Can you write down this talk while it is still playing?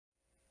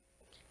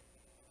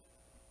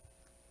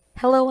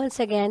Hello once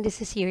again, this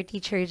is your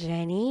teacher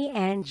Jenny,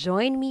 and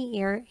join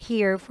me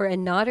here for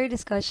another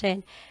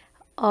discussion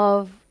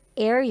of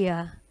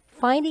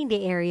finding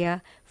the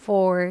area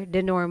for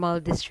the normal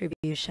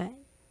distribution.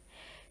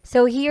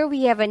 So here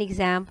we have an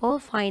example,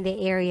 find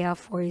the area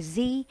for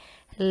z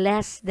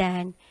less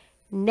than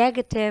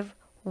negative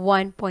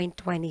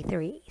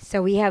 1.23.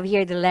 So we have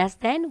here the less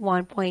than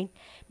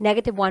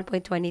negative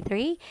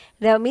 1.23.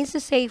 That means to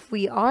say if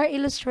we are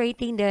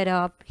illustrating that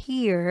up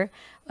here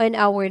on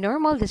our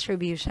normal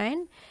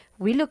distribution,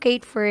 we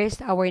locate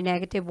first our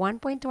negative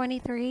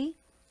 1.23.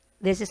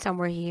 This is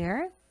somewhere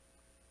here.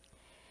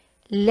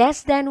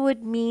 Less than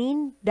would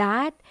mean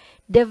that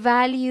the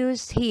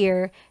values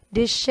here,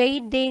 the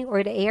shading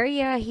or the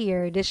area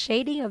here, the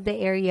shading of the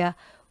area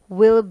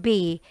will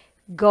be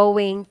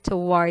going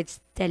towards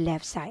the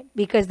left side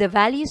because the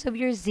values of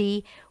your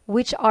z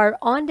which are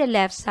on the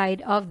left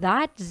side of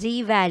that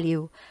z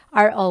value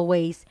are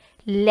always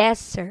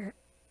lesser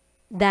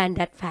than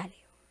that value.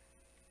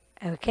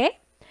 Okay?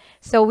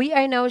 So we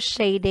are now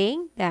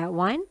shading that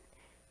one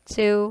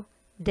to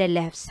the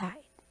left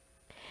side.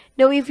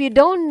 Now, if you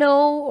don't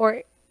know,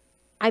 or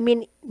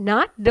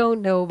not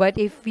don't know, but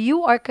if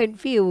you are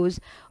confused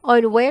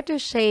on where to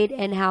shade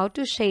and how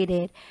to shade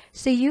it,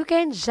 so you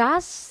can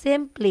just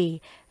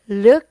simply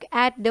look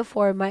at the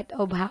format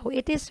of how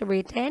it is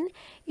written.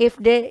 If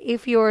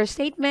your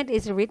statement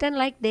is written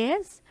like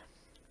this,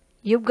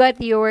 you've got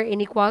your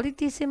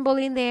inequality symbol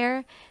in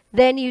there,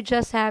 then you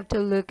just have to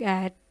look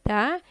at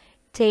the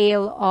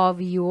tail of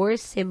your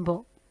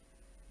symbol.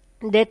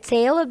 The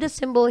tail of the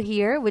symbol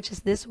here, which is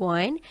this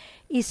one,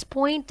 is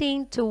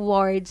pointing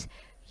towards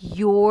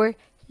your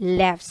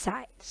left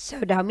side.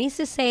 So that means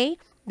to say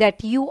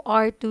that you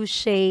are to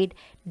shade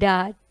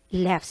the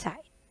left side.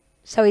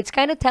 So it's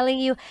kind of telling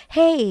you,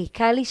 hey,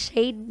 kindly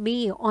shade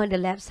me on the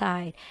left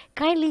side.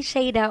 Kindly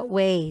shade that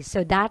way.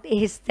 So that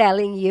is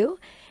telling you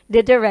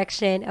the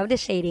direction of the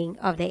shading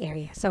of the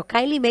area. So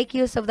kindly make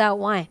use of that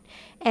one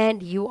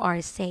and you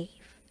are safe.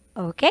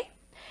 Okay?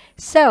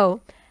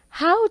 So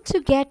how to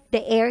get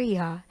the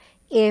area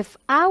if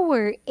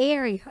our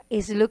area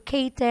is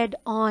located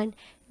on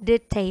the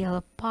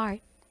tail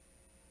part?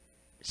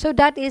 So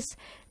that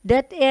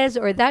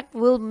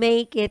will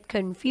make it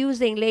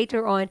confusing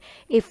later on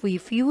if we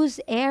fuse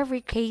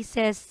every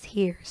cases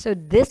here. So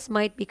this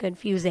might be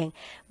confusing.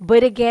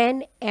 But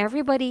again,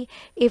 everybody,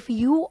 if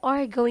you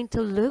are going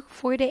to look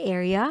for the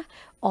area,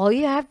 all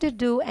you have to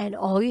do and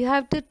all you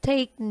have to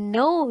take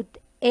note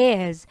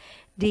is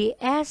the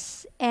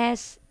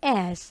SSS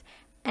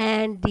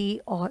and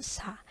the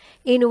OSA,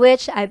 in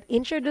which I've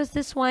introduced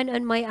this one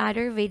on my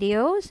other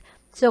videos.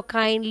 So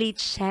kindly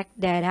check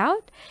that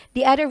out.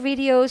 The other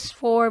videos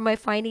for my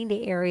finding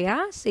the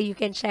area, so you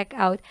can check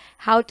out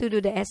how to do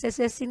the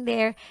SSS in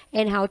there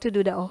and how to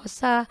do the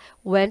OSA,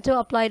 when to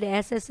apply the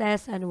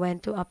SSS and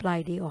when to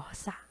apply the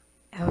OSA.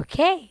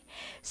 Okay,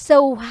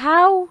 so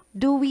how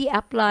do we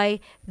apply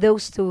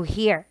those two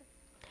here?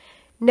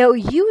 Now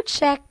you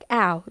check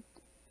out.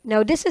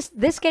 Now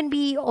this can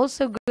be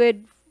also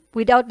good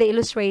without the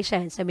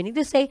illustrations. I mean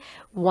to say,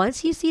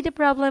 once you see the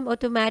problem,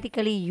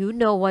 automatically you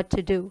know what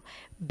to do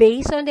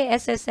based on the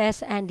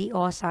SSS and the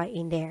OSA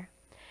in there.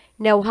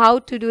 Now, how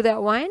to do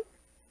that one?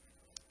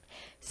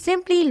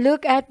 Simply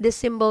look at the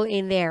symbol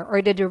in there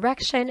or the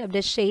direction of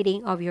the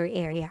shading of your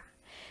area.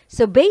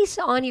 So based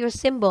on your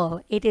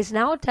symbol, it is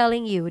now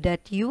telling you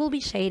that you will be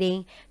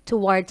shading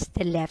towards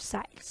the left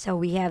side. So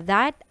we have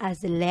that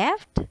as the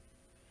left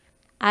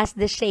as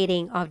the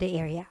shading of the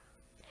area.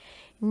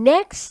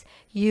 Next,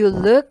 you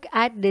look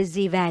at the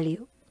z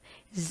value.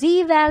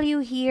 Z value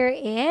here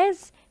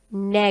is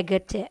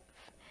negative.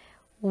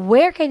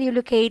 Where can you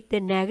locate the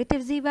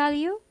negative z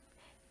value?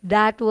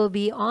 That will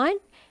be on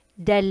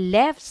the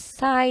left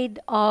side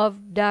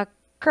of the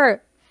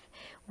curve.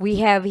 We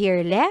have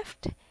here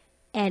left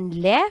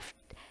and left.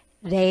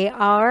 They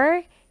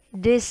are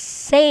the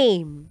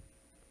same,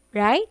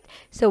 right?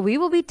 So we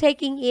will be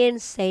taking in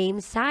same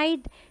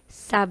side,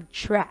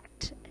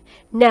 subtract.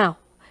 Now,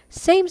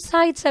 same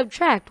side,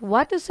 subtract.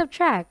 What to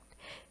subtract?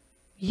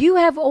 You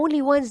have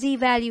only one z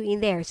value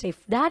in there. So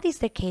if that is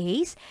the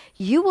case,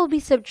 you will be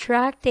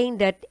subtracting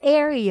that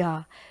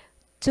area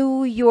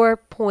to your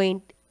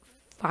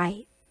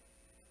 0.5.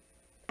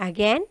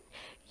 Again,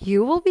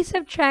 you will be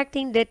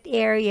subtracting that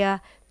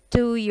area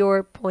to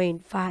your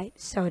 0.5.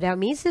 So that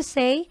means to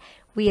say,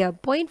 we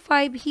have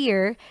 0.5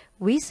 here.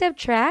 We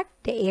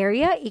subtract the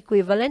area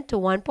equivalent to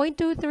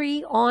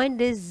 1.23 on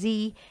the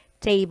z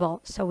table.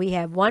 So we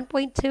have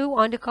 1.2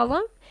 on the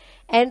column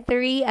and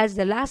 3 as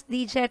the last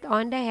digit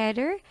on the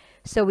header.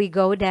 So we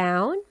go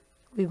down,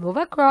 we move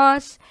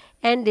across,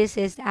 and this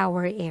is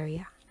our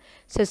area.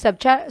 So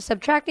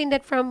subtracting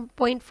that from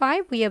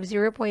 0.5, we have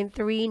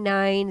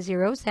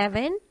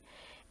 0.3907.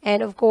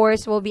 And of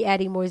course, we'll be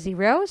adding more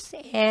zeros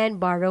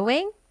and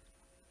borrowing.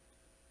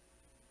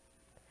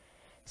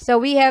 So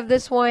we have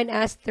this one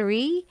as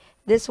 3,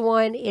 this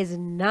one is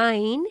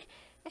 9,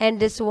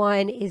 and this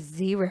one is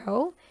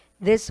 0.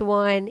 This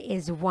one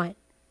is 1.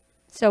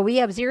 So we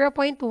have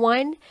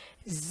 0.1093.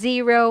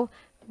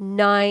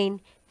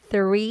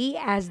 3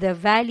 as the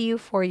value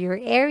for your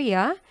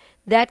area,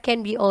 that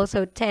can be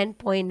also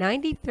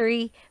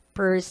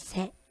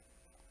 10.93%.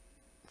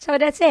 So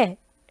that's it,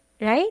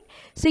 right?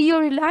 So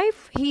your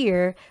life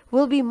here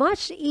will be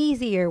much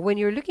easier when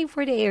you're looking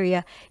for the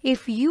area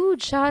if you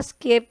just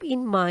keep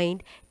in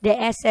mind the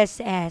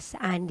SSS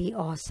and the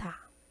OSA.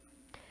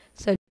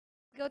 So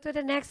go to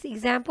the next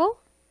example.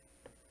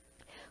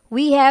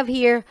 We have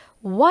here,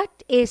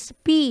 what is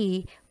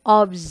P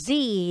of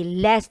Z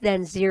less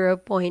than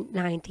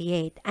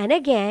 0.98? And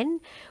again,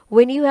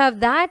 when you have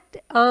that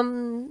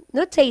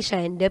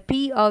notation, the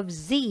P of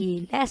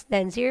Z less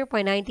than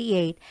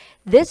 0.98,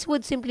 this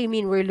would simply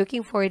mean we're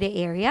looking for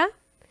the area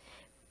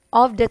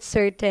of that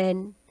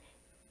certain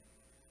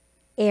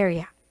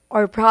area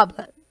or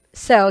problem.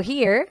 So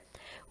here,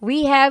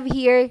 we have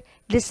here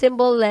the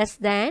symbol less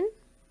than,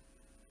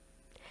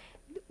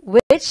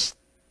 which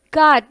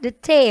got the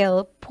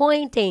tail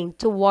pointing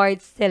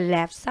towards the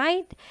left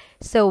side.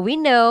 So we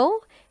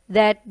know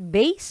that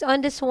based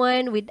on this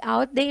one,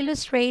 without the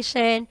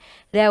illustration,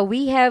 that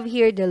we have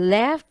here the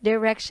left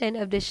direction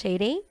of the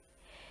shading.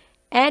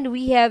 And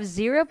we have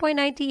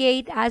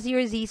 0.98 as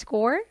your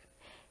z-score.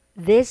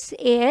 This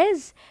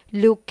is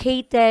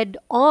located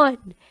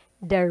on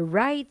the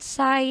right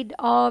side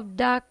of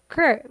the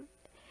curve.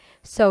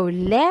 So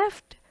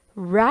left,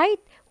 right,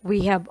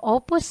 we have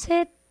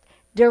opposite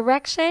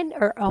direction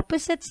or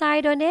opposite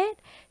side on it.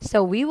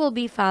 So we will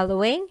be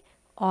following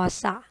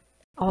OSA.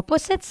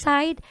 Opposite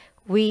side,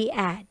 we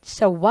add.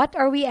 So what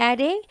are we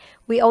adding?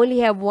 We only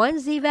have one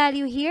z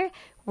value here.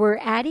 We're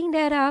adding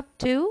that up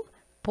to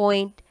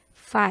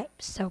 0.5.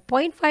 So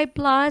 0.5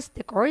 plus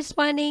the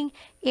corresponding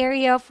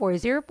area for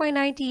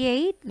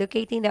 0.98,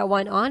 locating that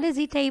one on the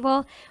z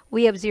table.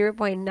 We have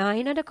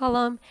 0.9 on the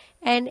column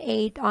and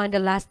 8 on the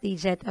last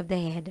digit of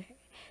the header.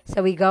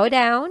 So we go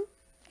down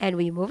and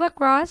we move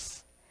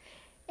across.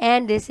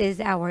 And this is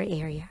our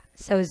area.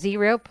 So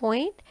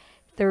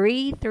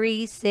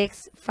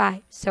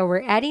 0.3365. So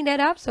we're adding that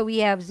up. So we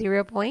have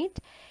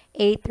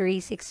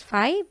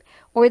 0.8365,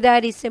 or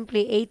that is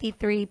simply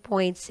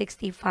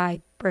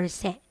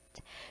 83.65%.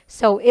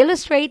 So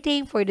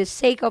illustrating for the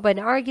sake of an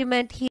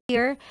argument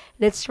here,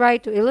 let's try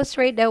to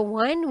illustrate that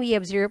one. We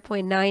have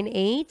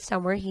 0.98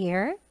 somewhere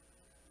here.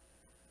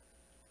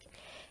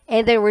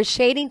 And then we're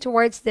shading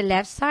towards the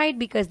left side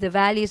because the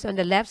values on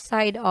the left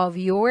side of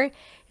your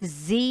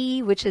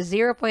z, which is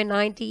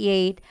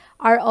 0.98,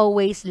 are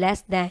always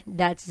less than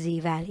that z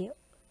value.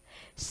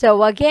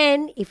 So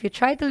again, if you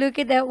try to look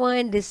at that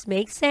one, this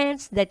makes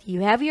sense that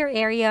you have your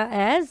area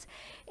as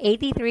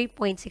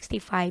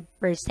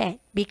 83.65%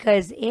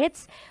 because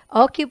it's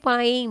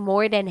occupying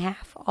more than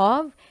half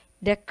of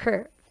the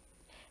curve.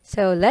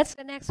 So let's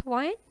the next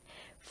one.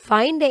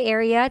 Find the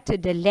area to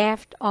the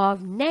left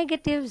of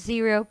negative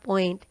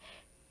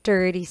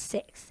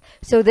 0.36.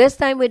 So this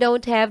time we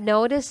don't have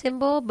notice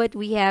symbol, but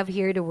we have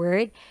here the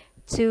word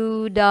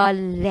to the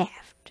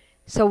left.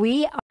 So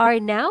we are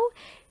now,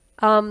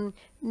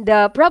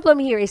 the problem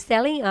here is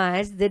telling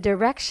us the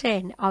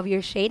direction of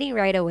your shading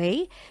right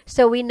away.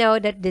 So we know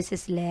that this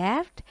is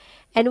left.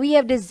 And we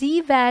have the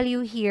z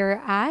value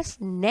here as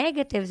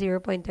negative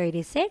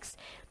 0.36.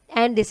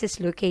 And this is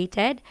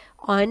located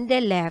on the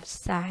left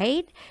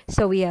side.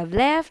 So we have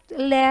left,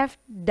 left,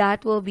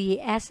 that will be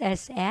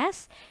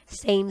SSS,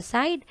 same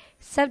side,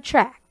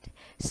 subtract.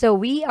 So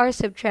we are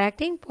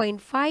subtracting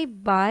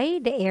 0.5 by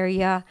the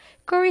area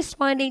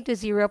corresponding to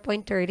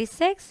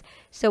 0.36.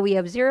 So we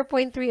have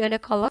 0.3 on the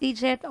column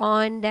digit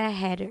on the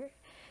header.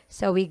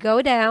 So we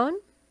go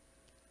down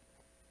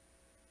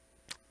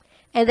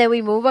and then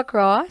we move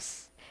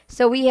across.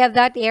 So we have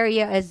that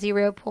area as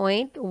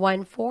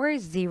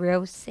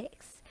 0.1406.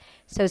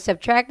 So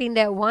subtracting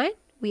that one,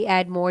 we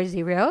add more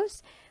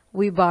zeros.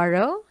 We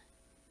borrow.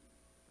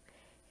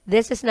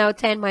 This is now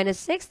 10 minus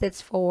 6, that's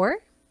 4.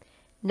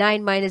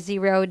 9 minus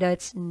 0,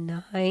 that's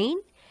 9.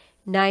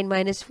 9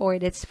 minus 4,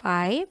 that's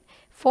 5.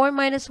 4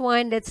 minus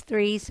 1, that's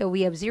 3. So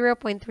we have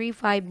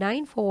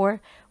 0.3594,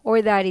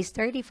 or that is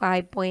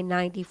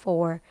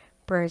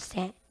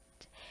 35.94%.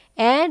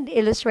 And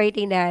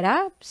illustrating that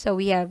up, so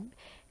we have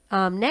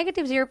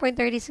negative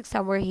 0.36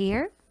 somewhere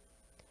here.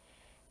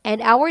 And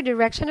our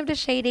direction of the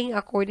shading,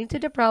 according to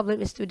the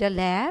problem, is to the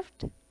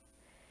left.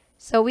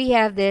 So we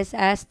have this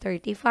as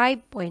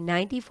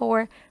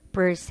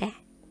 35.94%.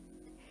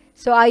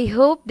 So I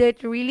hope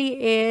that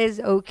really is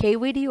okay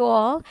with you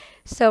all.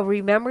 So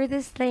remember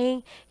this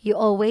thing, you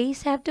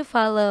always have to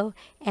follow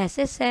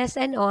SSS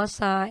and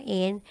OSA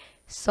in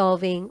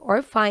solving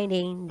or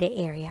finding the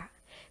area.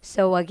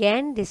 So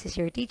again, this is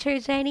your teacher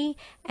Jenny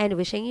and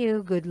wishing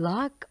you good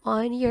luck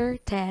on your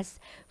test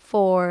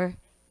for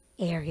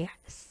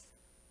areas.